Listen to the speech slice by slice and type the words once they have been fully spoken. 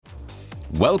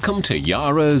Welcome to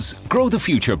Yara's Grow the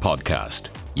Future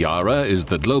podcast. Yara is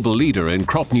the global leader in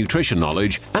crop nutrition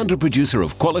knowledge and a producer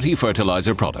of quality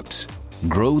fertilizer products.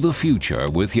 Grow the future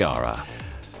with Yara.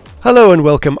 Hello and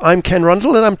welcome. I'm Ken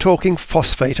Rundle and I'm talking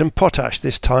phosphate and potash,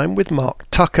 this time with Mark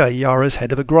Tucker, Yara's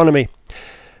head of agronomy.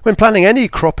 When planning any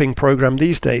cropping program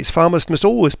these days, farmers must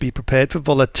always be prepared for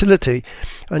volatility.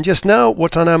 And just now,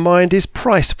 what's on our mind is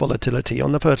price volatility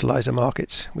on the fertilizer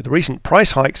markets, with recent price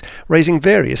hikes raising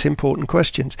various important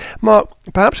questions. Mark,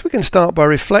 perhaps we can start by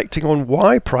reflecting on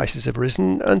why prices have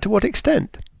risen and to what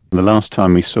extent. The last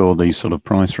time we saw these sort of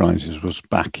price rises was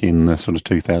back in the sort of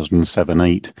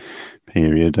 2007-8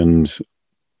 period, and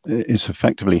it's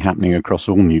effectively happening across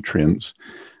all nutrients.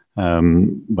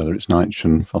 Whether it's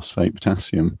nitrogen, phosphate,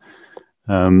 potassium,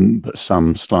 but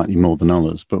some slightly more than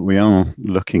others. But we are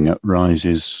looking at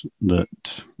rises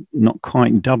that not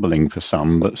quite doubling for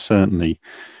some, but certainly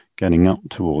getting up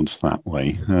towards that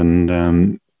way.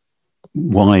 And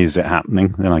why is it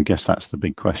happening? Then I guess that's the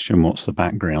big question. What's the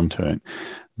background to it?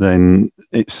 Then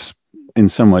it's in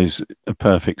some ways a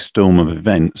perfect storm of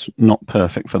events, not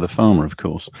perfect for the farmer, of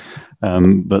course,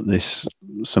 but this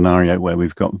scenario where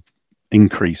we've got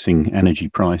increasing energy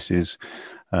prices,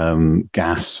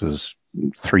 gas is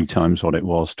 3 times what it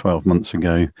was 12 months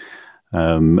ago,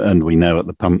 and we know at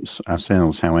the pumps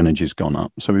ourselves how energy's gone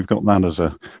up. So we've got that as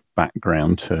a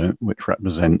background to it, which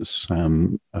represents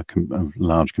a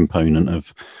large component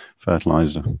of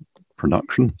fertilizer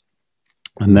production.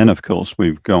 And then, of course,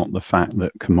 we've got the fact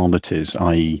that commodities,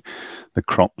 i.e. the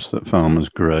crops that farmers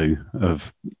grow,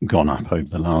 have gone up over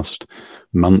the last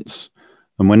months.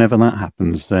 And whenever that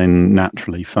happens, then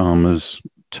naturally farmers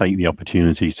take the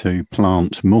opportunity to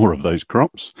plant more of those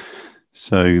crops.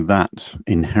 So that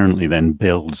inherently then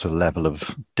builds a level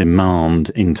of demand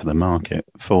into the market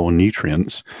for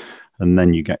nutrients. And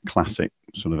then you get classic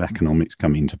sort of economics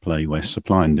come into play where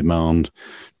supply and demand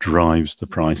drives the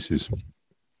prices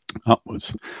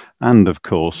upwards. And of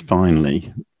course,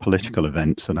 finally, political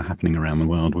events that are happening around the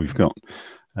world. We've got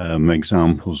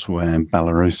examples where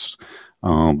Belarus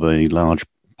are the large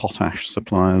potash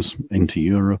suppliers into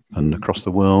Europe and across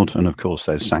the world. And of course,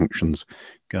 there's sanctions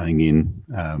going in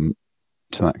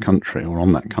to that country or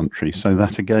on that country. So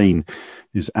that again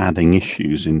is adding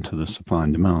issues into the supply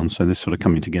and demand. So this sort of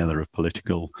coming together of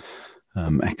political,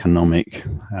 economic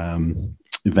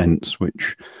events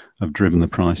which have driven the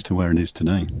price to where it is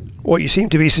today. What you seem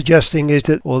to be suggesting is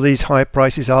that all these high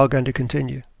prices are going to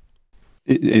continue.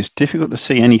 It's difficult to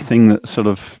see anything that sort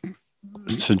of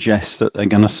suggests that they're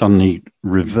going to suddenly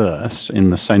reverse,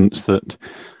 in the sense that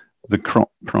the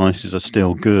crop prices are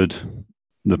still good,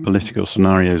 the political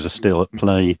scenarios are still at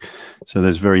play, so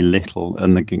there's very little,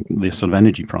 and the sort of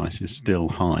energy price is still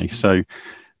high. So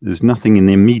there's nothing in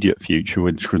the immediate future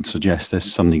which would suggest they're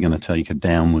suddenly going to take a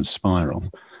downward spiral.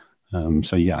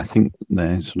 So yeah, I think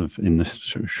they're sort of in the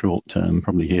short term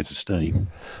probably here to stay.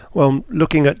 Well,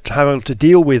 looking at how to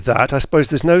deal with that, I suppose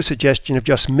there's no suggestion of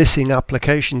just missing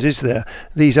applications, is there?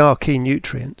 These are key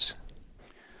nutrients.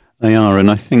 They are, and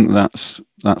I think that's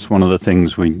one of the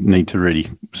things we need to really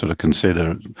sort of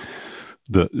consider,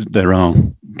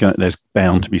 that there's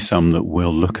bound to be some that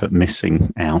will look at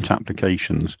missing out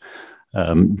applications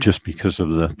just because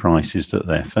of the prices that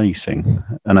they're facing.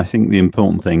 And I think the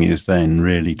important thing is then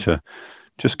really to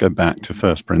just go back to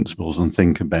first principles and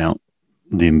think about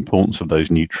the importance of those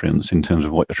nutrients in terms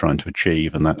of what you're trying to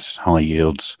achieve, and that's high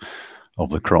yields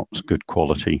of the crops, good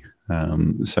quality.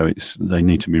 So they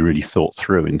need to be really thought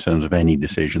through in terms of any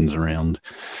decisions around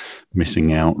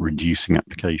missing out, reducing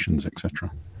applications,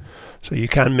 etc. So you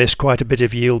can miss quite a bit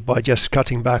of yield by just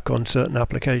cutting back on certain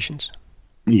applications.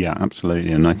 Yeah,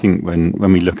 absolutely. And I think when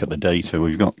we look at the data,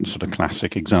 we've got sort of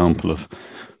classic example of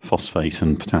phosphate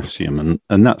and potassium,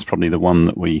 and that's probably the one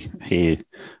that we hear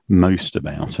most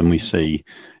about and we see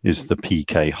is the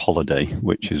PK holiday,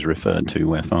 which is referred to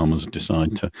where farmers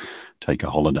decide to take a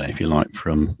holiday, if you like,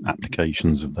 from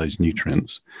applications of those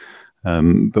nutrients.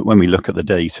 But when we look at the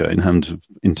data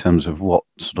in terms of what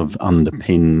sort of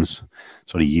underpins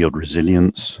sort of yield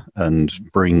resilience and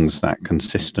brings that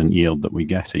consistent yield that we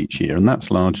get each year, and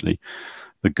that's largely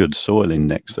the good soil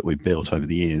index that we've built over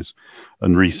the years.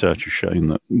 And research has shown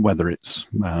that whether it's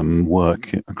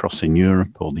work across in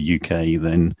Europe or the UK,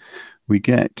 then we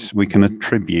can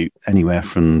attribute anywhere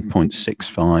from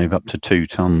 0.65 up to 2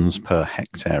 tons per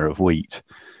hectare of wheat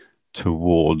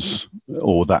towards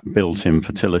or that built-in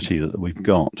fertility that we've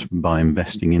got by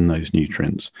investing in those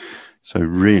nutrients. So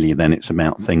really then it's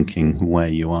about thinking where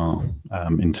you are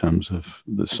in terms of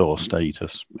the soil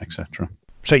status, etc.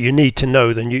 So you need to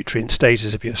know the nutrient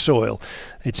status of your soil.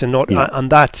 It's Yeah. and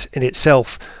that in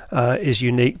itself is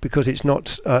unique because it's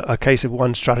not a case of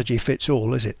one strategy fits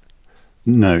all, is it?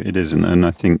 No, it isn't. And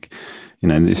I think,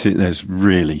 there's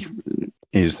really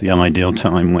is the ideal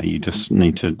time where you just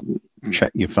need to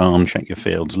check your farm, check your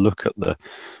fields, look at the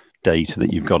data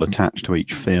that you've got attached to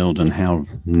each field and how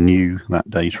new that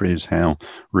data is, how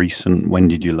recent, when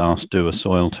did you last do a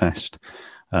soil test,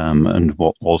 and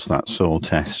what was that soil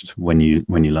test when you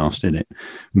last did it.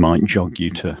 Might jog you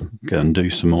to go and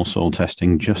do some more soil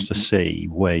testing just to see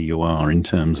where you are in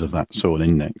terms of that soil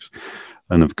index.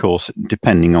 And of course,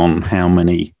 depending on how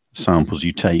many samples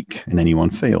you take in any one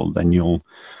field, then you'll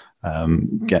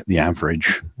get the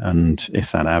average. And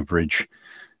if that average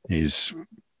is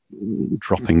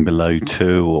dropping below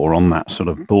 2 or on that sort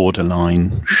of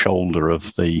borderline shoulder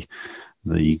of the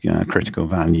critical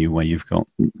value where you've got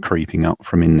creeping up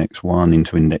from index 1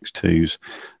 into index 2s,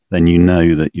 then you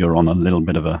know that you're on a little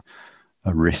bit of a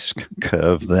risk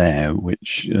curve there,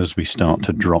 which as we start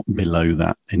to drop below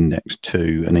that index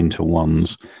 2 and into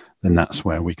 1s, then that's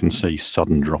where we can see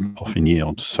sudden drop off in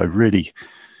yield. So really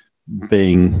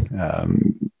being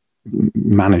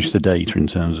manage the data in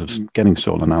terms of getting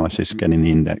soil analysis, getting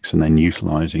the index, and then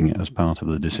utilising it as part of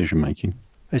the decision making.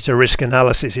 It's a risk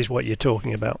analysis is what you're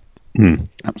talking about.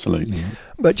 Absolutely.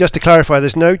 But just to clarify,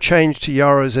 there's no change to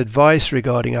Yara's advice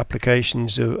regarding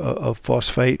applications of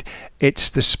phosphate. It's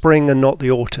the spring and not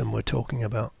the autumn we're talking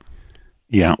about.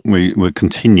 Yeah, we'll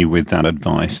continue with that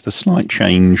advice. The slight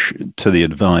change to the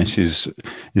advice is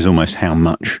almost how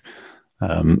much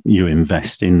you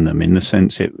invest in them, in the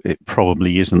sense it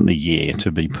probably isn't the year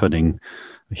to be putting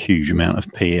a huge amount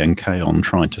of P and K on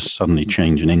trying to suddenly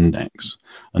change an index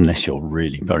unless you're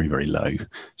really very, very low.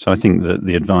 So I think that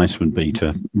the advice would be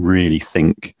to really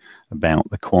think about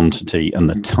the quantity and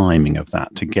the timing of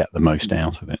that to get the most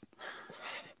out of it.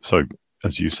 So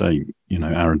as you say,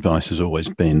 our advice has always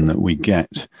been that we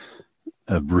get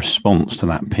a response to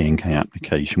that P and K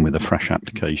application with a fresh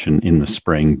application in the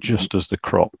spring, just as the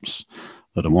crops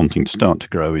that are wanting to start to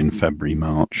grow in February,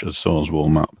 March, as soils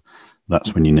warm up.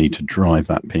 That's when you need to drive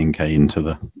that P and K into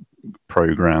the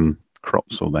program.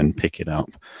 Crops will then pick it up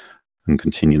and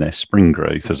continue their spring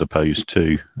growth, as opposed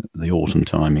to the autumn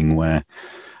timing where,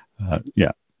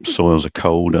 soils are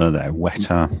colder, they're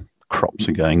wetter, crops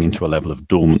are going into a level of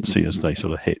dormancy as they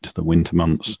sort of hit the winter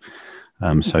months.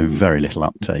 So very little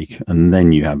uptake. And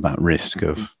then you have that risk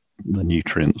of the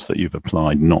nutrients that you've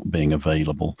applied not being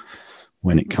available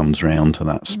when it comes around to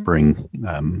that spring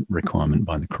requirement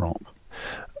by the crop.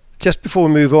 Just before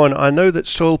we move on, I know that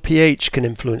soil pH can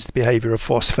influence the behaviour of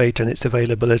phosphate and its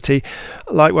availability.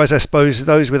 Likewise, I suppose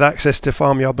those with access to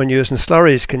farmyard manures and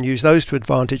slurries can use those to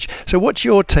advantage. So what's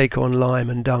your take on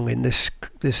lime and dung in this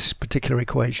particular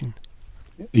equation?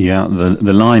 Yeah,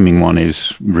 the liming one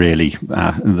is really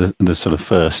the sort of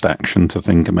first action to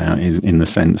think about, is in the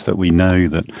sense that we know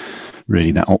that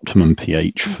really that optimum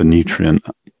pH for nutrient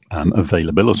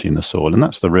availability in the soil, and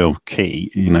that's the real key.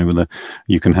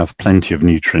 You can have plenty of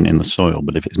nutrient in the soil,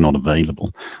 but if it's not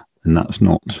available, then that's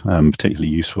not particularly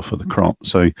useful for the crop.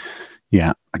 So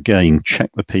yeah, again,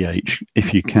 check the pH.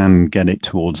 If you can get it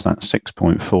towards that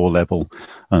 6.4 level,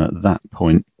 and at that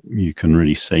point you can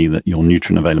really see that your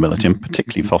nutrient availability, and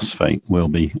particularly phosphate, will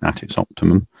be at its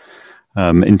optimum.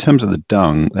 In terms of the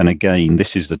dung, then again,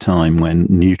 this is the time when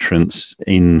nutrients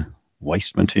in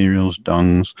waste materials,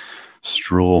 dungs,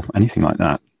 straw, anything like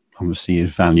that, obviously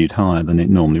is valued higher than it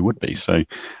normally would be. So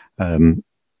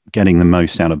getting the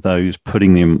most out of those,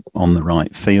 putting them on the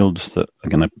right fields that are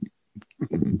going to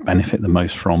benefit the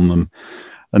most from them.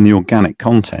 And the organic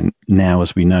content now,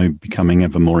 as we know, becoming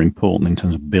ever more important in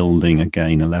terms of building,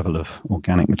 again, a level of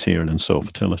organic material and soil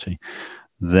fertility.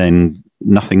 Then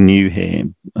nothing new here.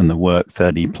 And the work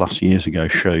 30 plus years ago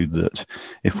showed that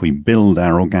if we build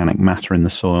our organic matter in the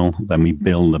soil, then we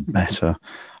build a better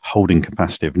holding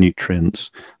capacity of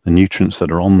nutrients. The nutrients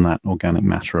that are on that organic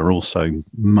matter are also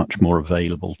much more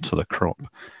available to the crop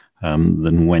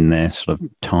than when they're sort of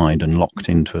tied and locked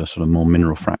into a sort of more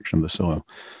mineral fraction of the soil.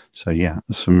 So yeah,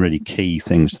 there's some really key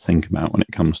things to think about when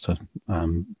it comes to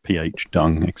pH,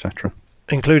 dung, etc.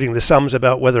 Including the sums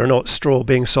about whether or not straw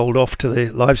being sold off to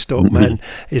the livestock man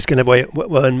is going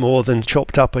to earn more than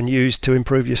chopped up and used to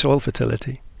improve your soil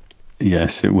fertility.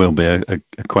 Yes, it will be a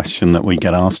question that we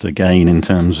get asked again in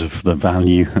terms of the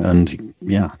value. And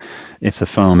yeah, if the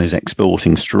farm is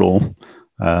exporting straw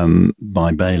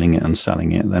by baling it and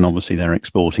selling it, then obviously they're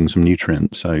exporting some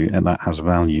nutrients, so that has a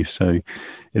value. So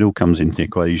it all comes into the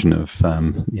equation of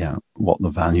what the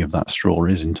value of that straw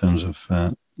is in terms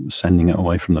of sending it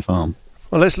away from the farm.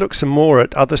 Well, let's look some more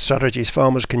at other strategies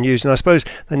farmers can use, and I suppose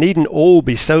they needn't all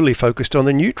be solely focused on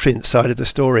the nutrient side of the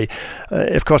story.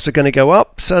 If costs are going to go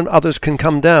up, some others can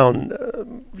come down.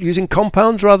 Using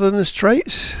compounds rather than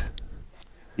straights?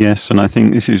 Yes, and I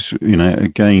think this is,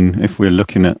 again, if we're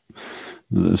looking at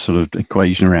the sort of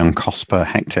equation around cost per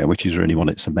hectare, which is really what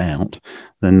it's about,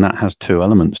 then that has two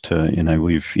elements to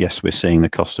it. We're seeing the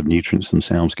cost of nutrients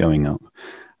themselves going up.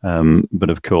 But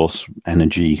of course,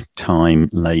 energy, time,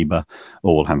 labour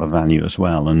all have a value as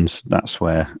well. And that's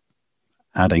where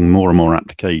adding more and more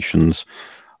applications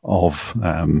of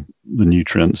the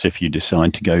nutrients, if you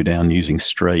decide to go down using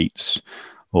straights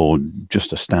or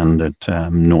just a standard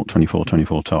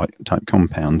 0.24/24 type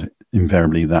compound,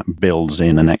 invariably that builds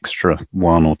in an extra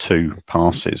 1 or 2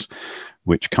 passes,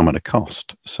 which come at a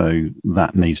cost. So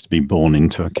that needs to be borne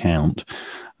into account,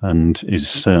 and is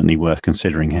certainly worth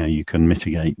considering how you can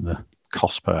mitigate the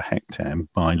cost per hectare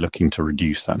by looking to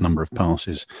reduce that number of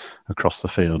passes across the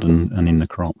field and in the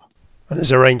crop. And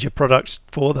there's a range of products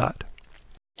for that.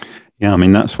 Yeah, I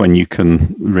mean, that's when you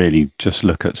can really just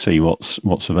look at, see what's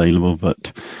available,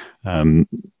 but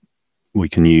we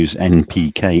can use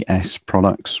NPKS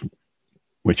products,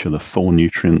 which are the 4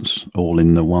 nutrients all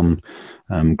in the one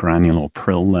granule or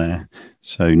prill there.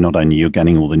 So not only you're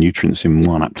getting all the nutrients in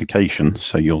one application,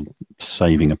 so you're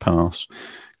saving a pass.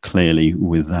 Clearly,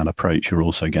 with that approach, you're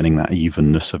also getting that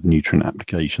evenness of nutrient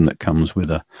application that comes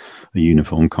with a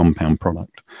uniform compound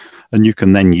product. And you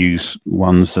can then use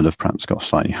ones that have perhaps got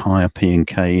slightly higher P and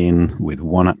K in with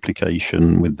one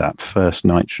application with that first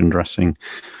nitrogen dressing,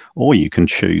 or you can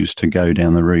choose to go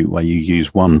down the route where you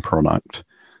use one product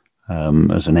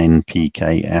as an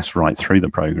NPKS right through the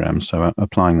program. So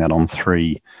applying that on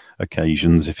 3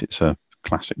 occasions, if it's a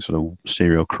classic sort of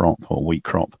cereal crop or wheat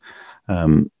crop,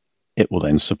 it will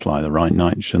then supply the right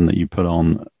nitrogen that you put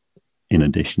on. In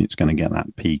addition, it's going to get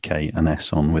that P, K and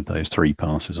S on with those 3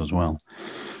 passes as well.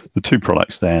 The 2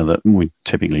 products there that we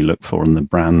typically look for in the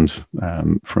brand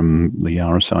from the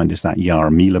Yara side is that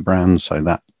Yaramila brand. So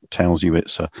that tells you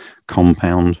it's a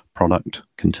compound product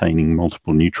containing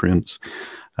multiple nutrients.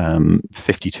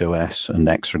 52S and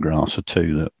Extra Grass are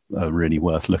 2 that are really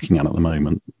worth looking at the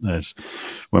moment.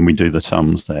 When we do the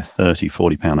sums, they're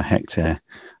 £30-40 a hectare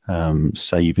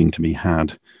saving to be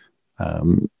had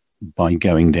by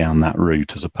going down that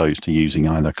route, as opposed to using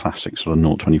either classic sort of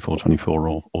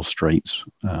 0.24/24 or straights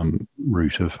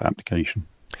route of application.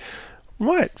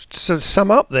 Right, so to sum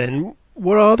up then,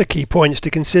 what are the key points to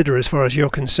consider as far as you're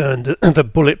concerned, the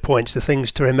bullet points, the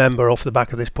things to remember off the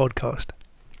back of this podcast?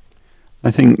 I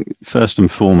think first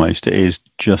and foremost it is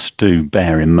just to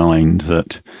bear in mind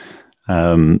that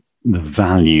the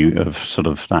value of sort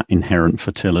of that inherent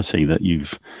fertility that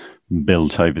you've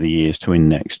built over the years to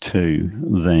index to,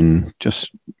 then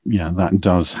just, that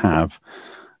does have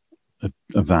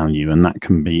a value, and that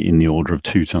can be in the order of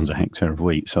 2 tons a hectare of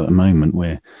wheat. So at the moment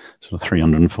we're sort of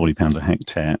 £340 a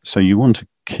hectare. So you want to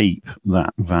keep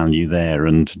that value there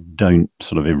and don't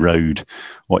sort of erode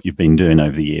what you've been doing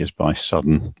over the years by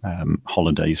sudden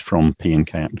holidays from P and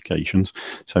K applications.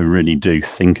 So really do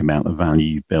think about the value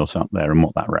you've built up there and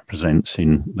what that represents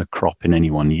in the crop in any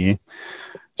one year.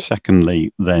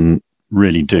 Secondly, then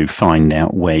really do find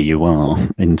out where you are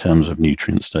in terms of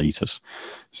nutrient status.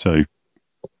 So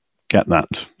get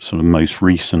that sort of most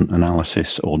recent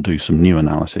analysis or do some new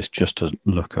analysis just to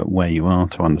look at where you are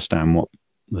to understand what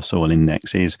the soil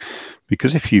index is.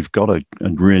 Because if you've got a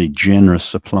really generous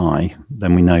supply,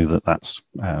 then we know that that's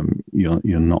you're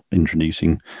not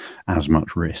introducing as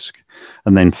much risk.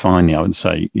 And then finally, I would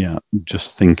say,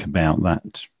 just think about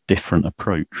that different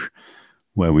approach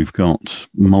where we've got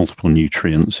multiple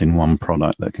nutrients in one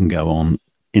product that can go on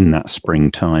in that spring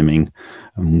timing.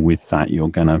 And with that, you're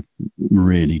going to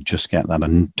really just get that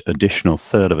an additional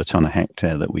 1/3 of a tonne a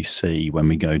hectare that we see when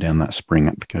we go down that spring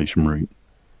application route.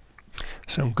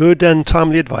 Some good and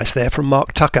timely advice there from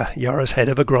Mark Tucker, Yara's Head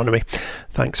of Agronomy.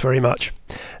 Thanks very much.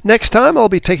 Next time, I'll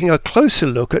be taking a closer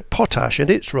look at potash and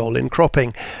its role in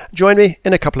cropping. Join me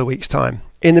in a couple of weeks' time.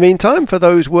 In the meantime, for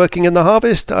those working in the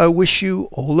harvest, I wish you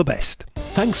all the best.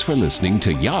 Thanks for listening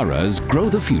to Yara's Grow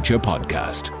the Future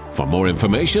podcast. For more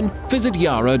information, visit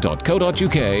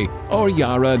yara.co.uk or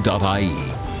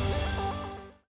yara.ie.